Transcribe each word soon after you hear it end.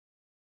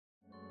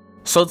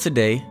So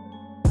today,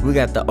 we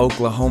got the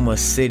Oklahoma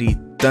City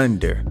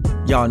Thunder.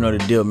 Y'all know the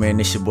deal, man.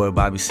 This your boy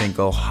Bobby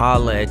Cinco.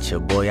 Holla at your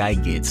boy, I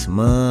gets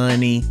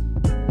money.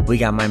 We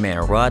got my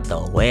man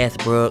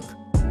Westbrook,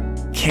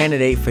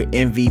 candidate for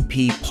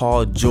MVP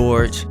Paul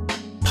George,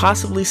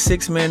 possibly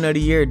 6th man of the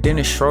year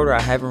Dennis Schroeder.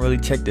 I haven't really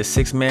checked the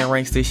 6th man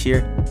ranks this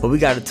year, but we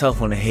got a tough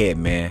one ahead,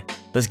 man.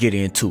 Let's get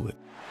into it.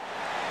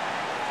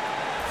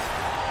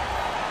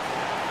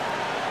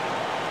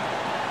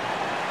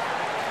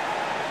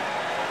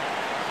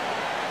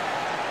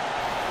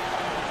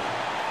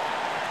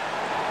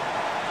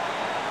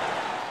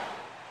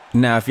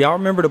 Now, if y'all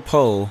remember the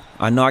poll,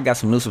 I know I got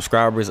some new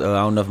subscribers. I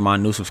don't know if my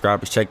new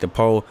subscribers checked the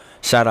poll.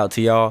 Shout out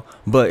to y'all.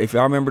 But if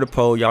y'all remember the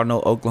poll, y'all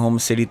know Oklahoma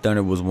City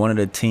Thunder was one of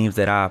the teams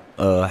that I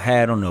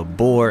had on the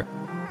board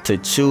to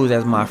choose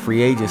as my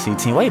free agency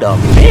team. Wait a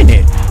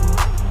minute.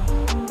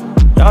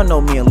 Y'all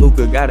know me and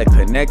Luka got to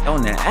connect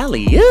on that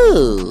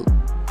alley-oop.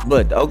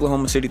 But the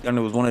Oklahoma City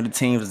Thunder was one of the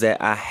teams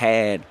that I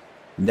had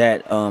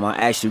that I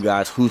asked you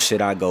guys, who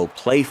should I go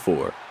play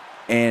for?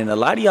 And a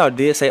lot of y'all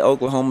did say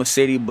Oklahoma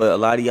City, but a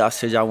lot of y'all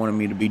said y'all wanted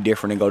me to be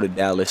different and go to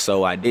Dallas.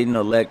 So I didn't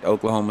elect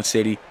Oklahoma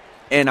City,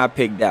 and I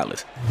picked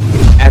Dallas.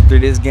 After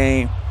this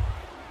game,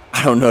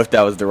 I don't know if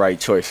that was the right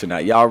choice or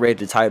not. Y'all read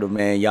the title,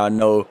 man. Y'all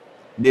know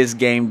this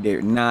game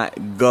did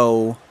not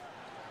go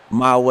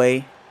my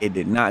way. It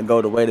did not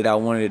go the way that I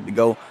wanted it to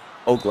go.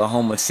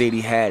 Oklahoma City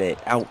had it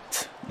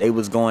out. They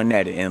was going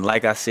at it. And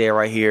like I said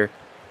right here,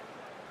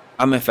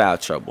 I'm in foul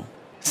trouble.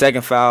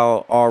 Second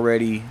foul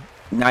already.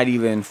 Not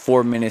even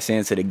 4 minutes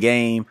into the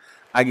game,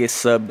 I get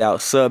subbed out,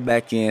 sub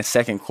back in.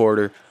 Second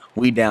quarter,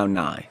 we down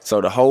 9.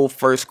 So the whole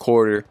first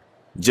quarter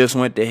just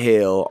went to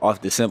hell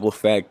off the simple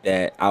fact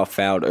that I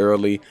fouled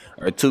early,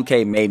 or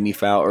 2K made me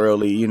foul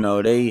early. You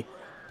know, they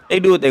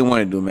do what they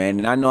want to do, man.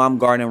 And I know I'm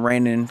guarding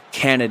reigning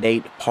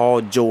candidate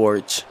Paul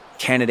George,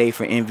 candidate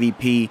for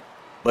MVP,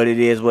 but it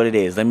is what it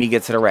is. Let me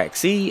get to the rack.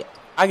 See,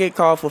 I get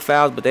called for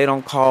fouls, but they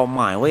don't call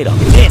mine. Wait a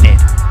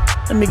minute.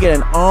 Let me get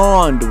an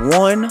on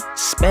one.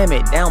 Spam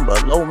it down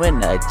below in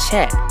the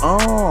chat.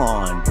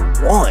 On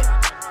one.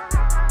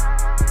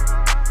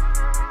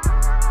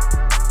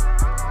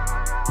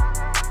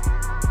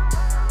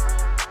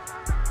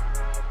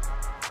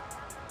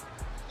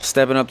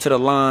 Stepping up to the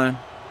line.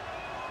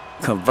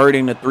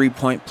 Converting the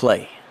three-point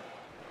play.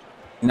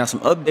 Now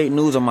some update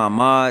news on my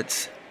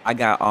mods. I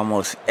got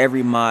almost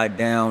every mod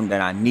down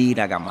that I need.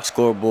 I got my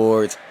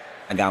scoreboards.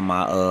 I got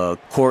my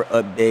court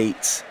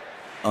updates.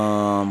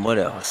 What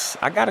else?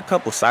 I got a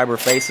couple cyber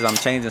faces. I'm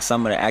changing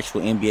some of the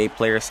actual NBA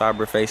player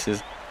cyber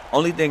faces.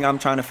 Only thing I'm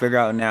trying to figure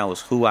out now is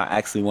who I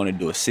actually want to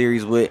do a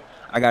series with.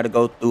 I got to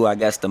go through, I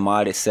guess, the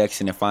modded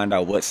section and find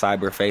out what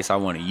cyber face I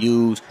want to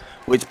use,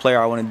 which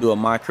player I want to do a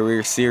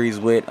MyCareer series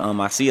with.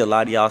 I see a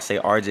lot of y'all say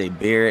RJ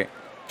Barrett.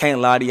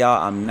 Can't lie to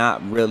y'all, I'm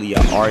not really a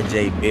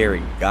RJ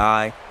Barrett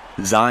guy.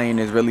 Zion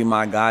is really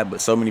my guy,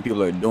 but so many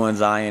people are doing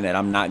Zion that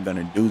I'm not going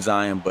to do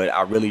Zion, but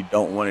I really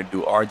don't want to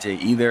do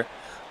RJ either.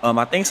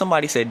 I think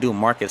somebody said do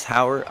Marcus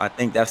Howard. I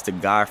think that's the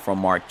guy from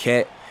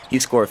Marquette. He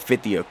scored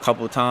 50 a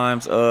couple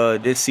times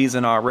this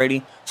season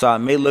already. So I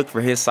may look for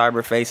his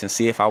cyber face and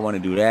see if I want to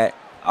do that.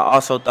 I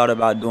also thought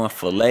about doing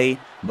Filet,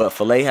 but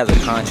Filet has a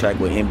contract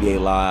with NBA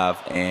Live,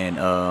 and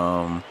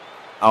I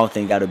don't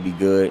think that'll be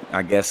good.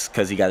 I guess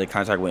because he got a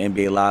contract with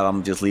NBA Live, I'm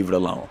going to just leave it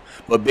alone.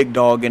 But big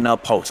dog in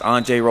up post,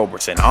 Andre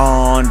Robertson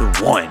on the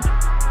one.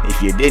 If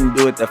you didn't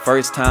do it the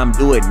first time,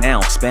 do it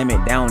now. Spam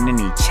it down in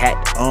the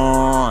chat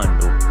on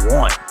the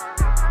one.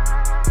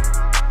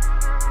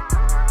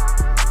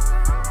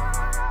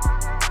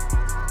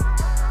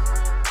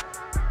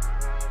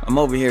 I'm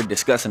over here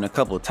discussing a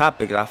couple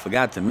topics. I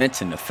forgot to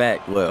mention the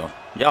fact, well,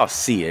 y'all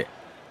see it,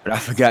 but I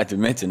forgot to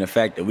mention the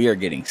fact that we are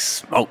getting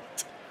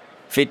smoked.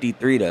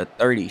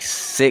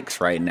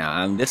 53-36 right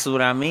now. This is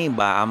what I mean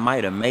by I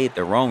might have made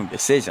the wrong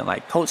decision.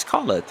 Like, coach,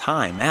 call a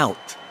timeout.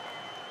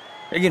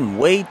 They're getting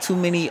way too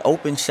many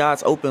open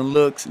shots, open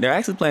looks. They're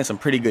actually playing some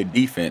pretty good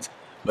defense,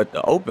 but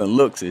the open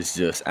looks is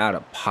just out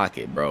of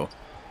pocket, bro.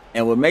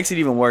 And what makes it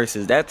even worse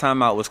is that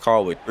timeout was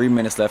called with 3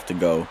 minutes left to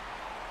go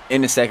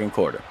in the second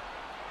quarter.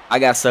 I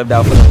got subbed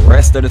out for the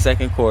rest of the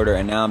second quarter,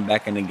 and now I'm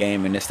back in the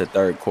game, and it's the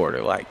third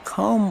quarter. Like,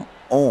 come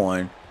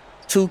on,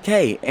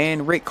 2K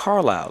and Rick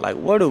Carlisle. Like,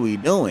 what are we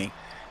doing?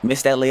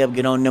 Miss that layup,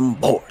 get on them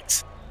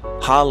boards.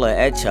 Holla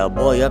at ya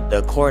boy up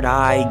the court,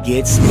 I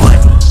gets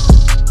money.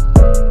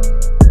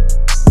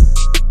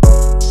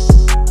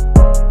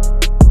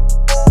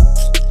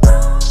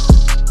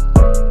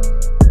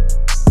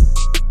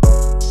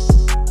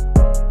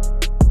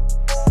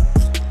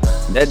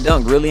 That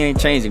dunk really ain't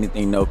changed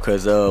anything though,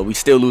 because we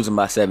still losing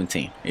by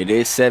 17. It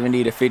is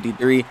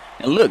 70-53.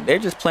 And look, they're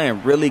just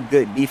playing really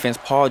good defense.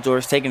 Paul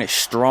George taking it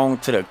strong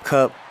to the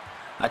cup.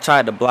 I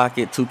tried to block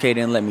it. 2K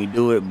didn't let me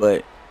do it,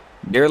 but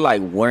they're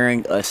like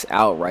wearing us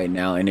out right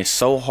now. And it's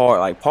so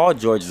hard. Like, Paul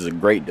George is a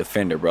great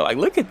defender, bro. Like,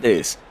 look at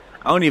this.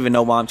 I don't even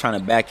know why I'm trying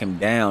to back him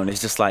down.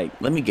 It's just like,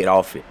 let me get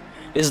off it.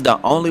 This is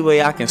the only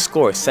way I can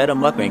score. Set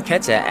him up and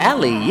catch an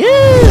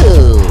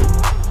alley-oop.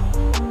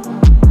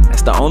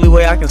 That's the only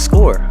way I can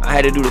score. I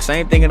had to do the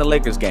same thing in the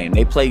Lakers game.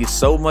 They play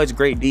so much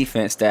great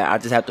defense that I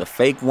just have to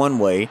fake one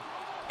way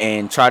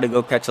and try to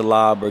go catch a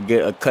lob or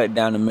get a cut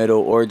down the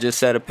middle or just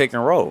set a pick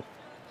and roll.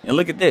 And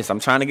look at this. I'm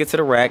trying to get to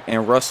the rack,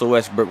 and Russell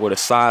Westbrook with a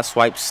side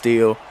swipe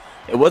steal.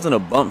 It wasn't a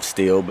bump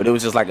steal, but it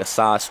was just like a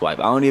side swipe.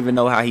 I don't even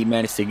know how he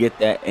managed to get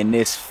that. And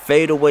this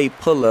fadeaway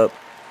pull-up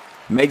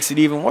makes it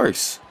even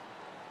worse.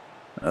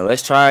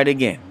 Let's try it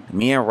again.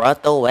 Me and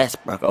Russell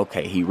Westbrook.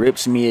 Okay, he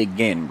rips me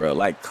again, bro.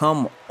 Like,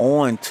 come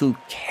on,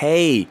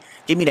 2K.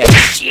 Give me that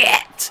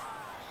shit.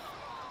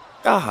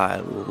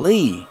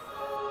 Golly.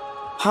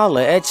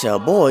 Holla at your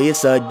boy.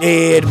 It's a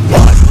dead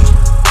body.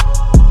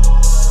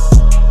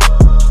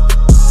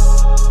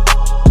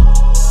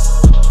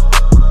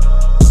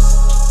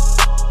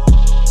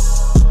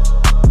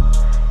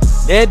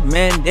 Dead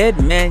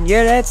man,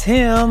 yeah, that's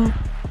him.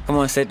 Come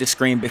on, set the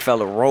screen, big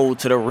fella. Roll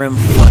to the rim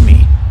for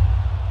me.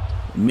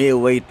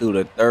 Midway through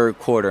the third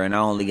quarter, and I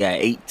only got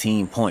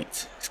 18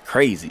 points. It's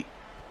crazy.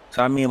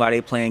 So I mean by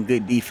they playing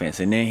good defense.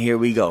 And then here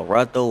we go,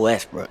 Russell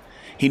Westbrook.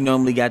 He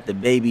normally got the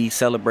baby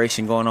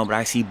celebration going on, but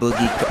I see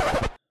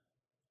Boogie.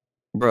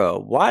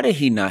 Bro, why did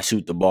he not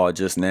shoot the ball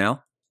just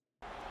now?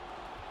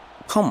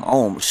 Come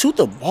on, shoot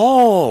the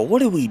ball.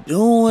 What are we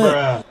doing?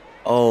 Bruh.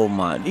 Oh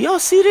my, do y'all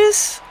see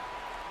this?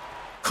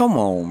 Come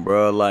on,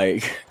 bro.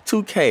 Like,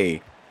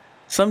 2K.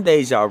 Some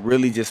days y'all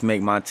really just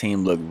make my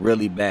team look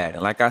really bad.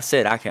 And like I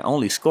said, I can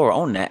only score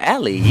on the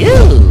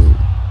alley-oop.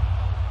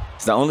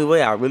 It's the only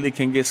way I really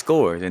can get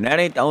scores. And that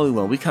ain't the only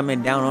one. We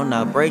coming down on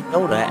the break,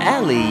 though, the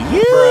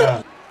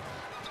alley-oop.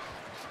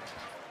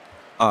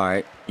 All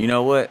right. You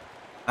know what?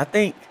 I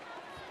think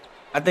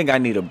I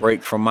need a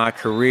break from my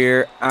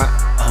career.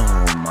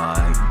 Oh,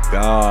 my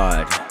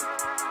God.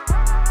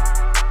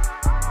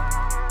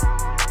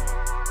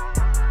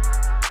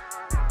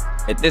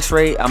 At this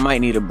rate, I might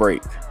need a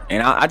break.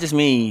 And I just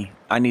mean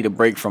I need a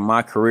break from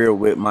my career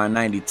with my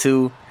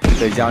 92.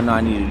 Because y'all know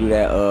I need to do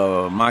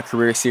that my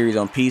career series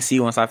on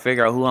PC once I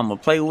figure out who I'm going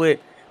to play with.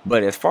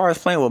 But as far as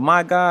playing with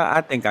my guy,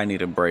 I think I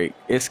need a break.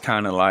 It's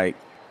kind of like,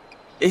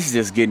 it's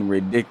just getting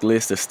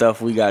ridiculous, the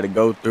stuff we got to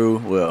go through.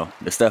 Well,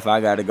 the stuff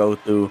I got to go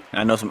through.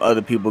 I know some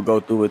other people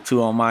go through it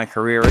too on my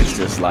career. It's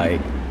just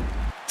like,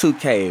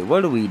 2K,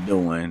 what are we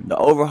doing? The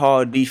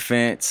overhaul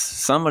defense,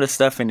 some of the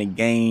stuff in the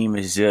game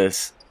is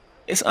just...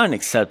 it's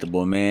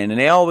unacceptable, man. And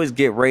they always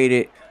get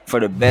rated for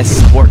the best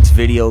sports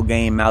video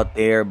game out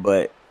there,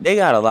 but they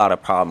got a lot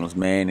of problems,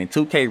 man. And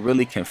 2K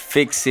really can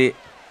fix it.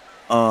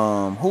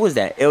 Who was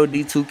that?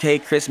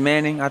 LD2K, Chris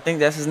Manning, I think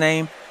that's his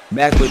name.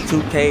 Back with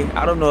 2K.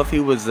 I don't know if he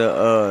was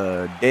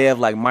a dev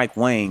like Mike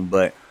Wang,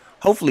 but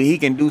hopefully he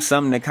can do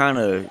something to kind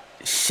of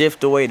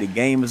shift the way the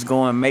game is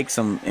going, make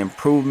some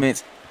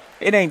improvements.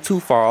 It ain't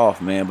too far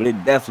off, man, but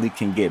it definitely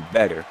can get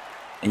better.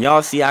 And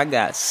y'all see I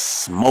got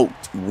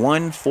smoked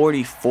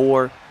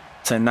 144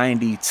 to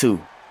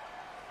 92.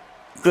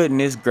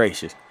 Goodness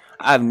gracious.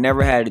 I've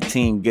never had a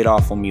team get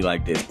off on me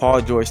like this.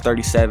 Paul George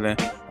 37,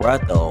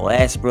 Russell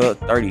Westbrook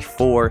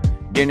 34,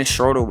 Dennis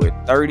Schroeder with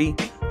 30.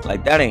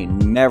 Like, that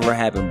ain't never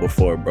happened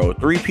before, bro.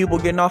 3 people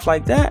getting off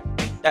like that?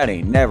 That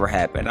ain't never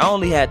happened. I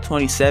only had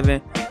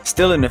 27.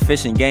 Still an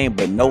efficient game,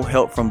 but no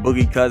help from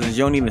Boogie Cousins.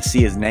 You don't even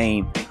see his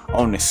name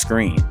on the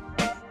screen.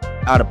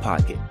 Out of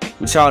pocket.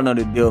 But y'all know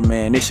the deal,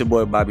 man. It's your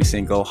boy Bobby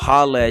Cinco.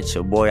 Holla at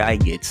your boy. I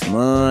get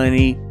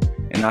money.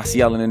 And I'll see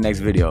y'all in the next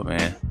video,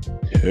 man.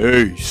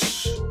 Peace.